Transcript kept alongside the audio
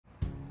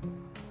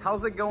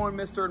How's it going,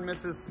 Mr. and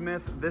Mrs.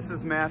 Smith? This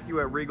is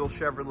Matthew at Regal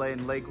Chevrolet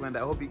in Lakeland.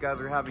 I hope you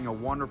guys are having a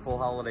wonderful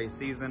holiday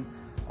season.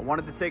 I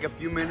wanted to take a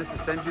few minutes to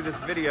send you this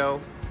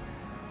video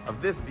of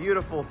this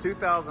beautiful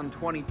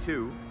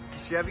 2022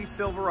 Chevy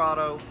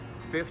Silverado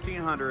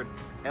 1500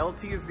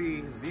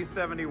 LTZ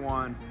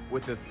Z71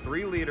 with a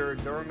 3-liter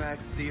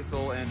Duramax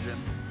diesel engine,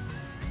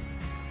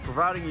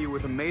 providing you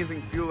with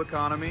amazing fuel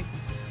economy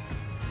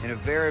and a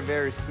very,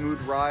 very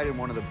smooth ride in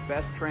one of the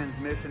best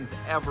transmissions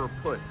ever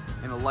put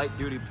in a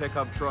light-duty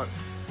pickup truck.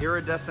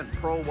 Iridescent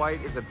pearl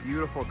white is a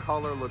beautiful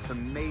color, looks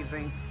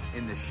amazing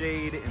in the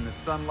shade, in the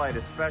sunlight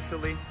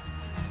especially.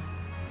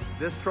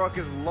 This truck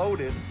is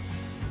loaded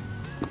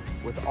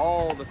with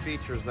all the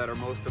features that are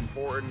most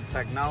important: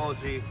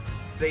 technology,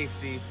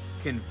 safety,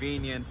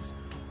 convenience.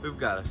 We've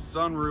got a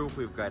sunroof,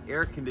 we've got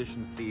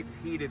air-conditioned seats,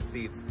 heated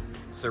seats,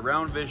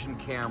 surround vision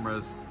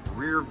cameras,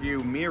 rear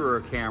view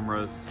mirror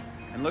cameras,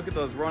 and look at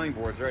those running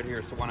boards right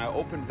here. So when I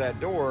opened that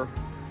door,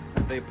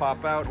 they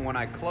pop out, and when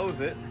I close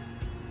it,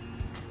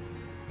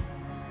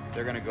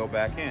 they're gonna go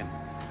back in.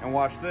 And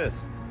watch this.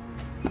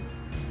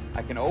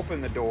 I can open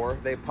the door,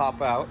 they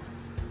pop out,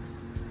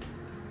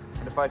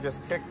 and if I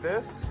just kick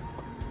this,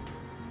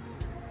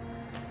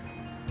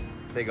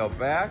 they go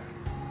back.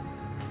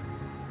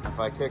 If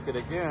I kick it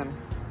again,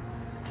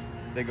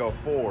 they go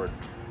forward.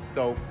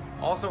 So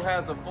also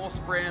has a full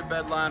spray-in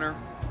bed liner,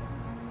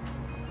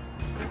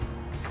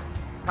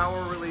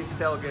 power release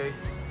tailgate,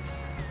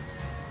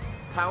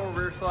 power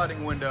rear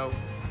sliding window.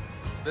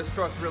 This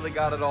truck's really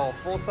got it all.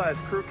 Full-size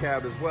crew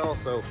cab as well,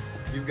 so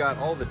you've got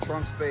all the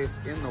trunk space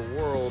in the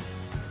world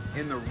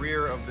in the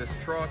rear of this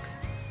truck.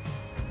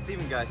 It's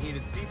even got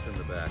heated seats in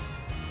the back.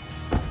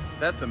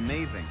 That's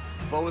amazing.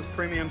 Bose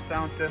premium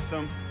sound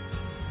system.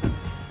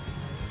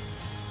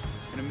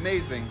 An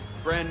amazing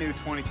brand new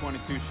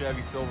 2022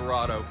 Chevy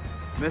Silverado.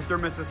 Mr.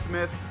 and Mrs.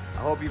 Smith,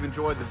 I hope you've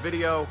enjoyed the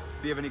video.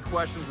 If you have any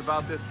questions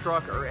about this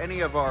truck or any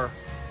of our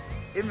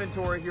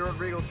inventory here at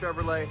Regal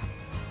Chevrolet,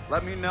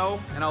 let me know,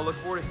 and I'll look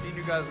forward to seeing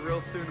you guys real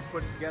soon to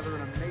put together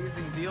an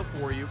amazing deal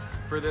for you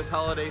for this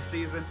holiday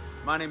season.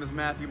 My name is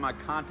Matthew. My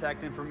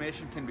contact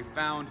information can be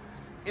found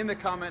in the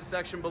comment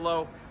section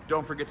below.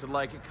 Don't forget to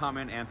like,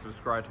 comment, and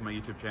subscribe to my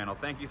YouTube channel.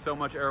 Thank you so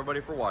much, everybody,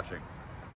 for watching.